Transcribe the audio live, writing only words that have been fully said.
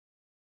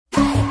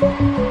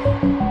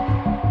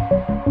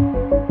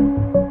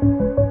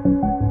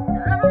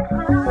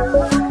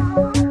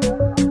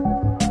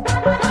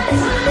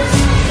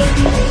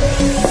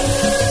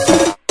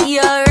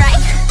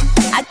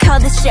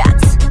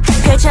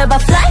제발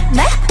fly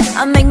me,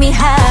 make me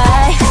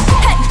high.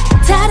 Hey.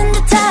 다른 데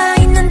다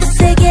있는데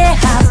세계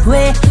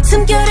halfway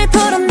숨결을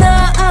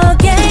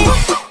풀어넣게.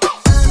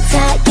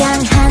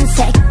 다양한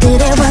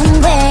색들의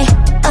one way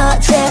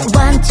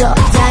어제와는 또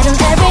다른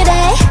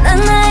everyday.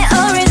 난 나의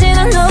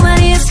original,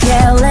 nobody is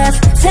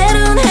careless.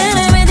 새로운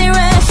하나의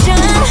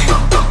direction.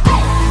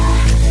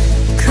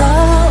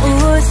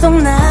 거울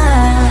속 난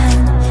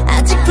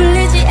아직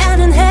풀리지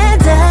않은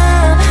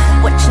해답.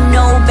 What you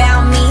know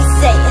about me,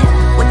 say it.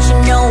 What you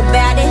know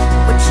about it,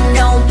 what you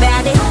know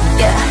about it,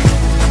 yeah.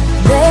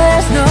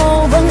 There's no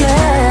one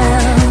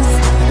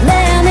else 내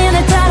안에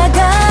날 따라가,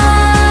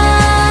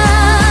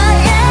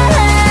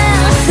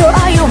 yeah. So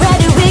are you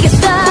ready, we get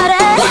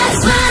started.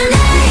 What's my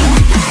name?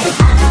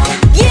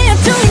 Yeah,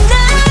 do it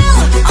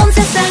now. 온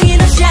세상이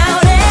널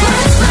shout it.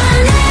 What's my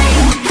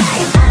name?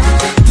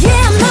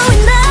 Yeah, I know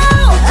it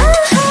now.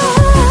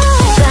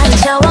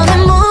 반짝워는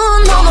문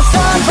넘어서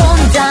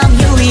본담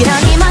유일한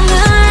희망을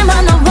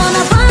만나 one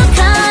of a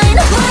kind.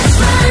 What's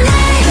my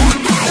name?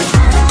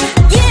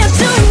 Yeah,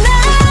 do it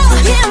now.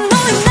 Yeah, I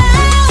know it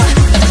now.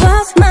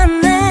 What's my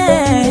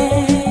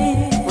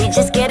name? We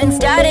just getting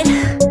started.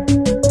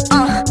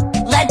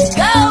 Let's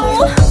go.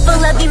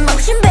 Full of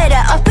emotion,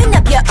 better open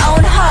up your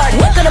own heart.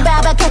 Gonna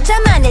bow back at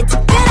your mind and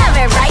take it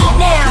over right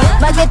now.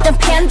 막 했던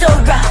Pandora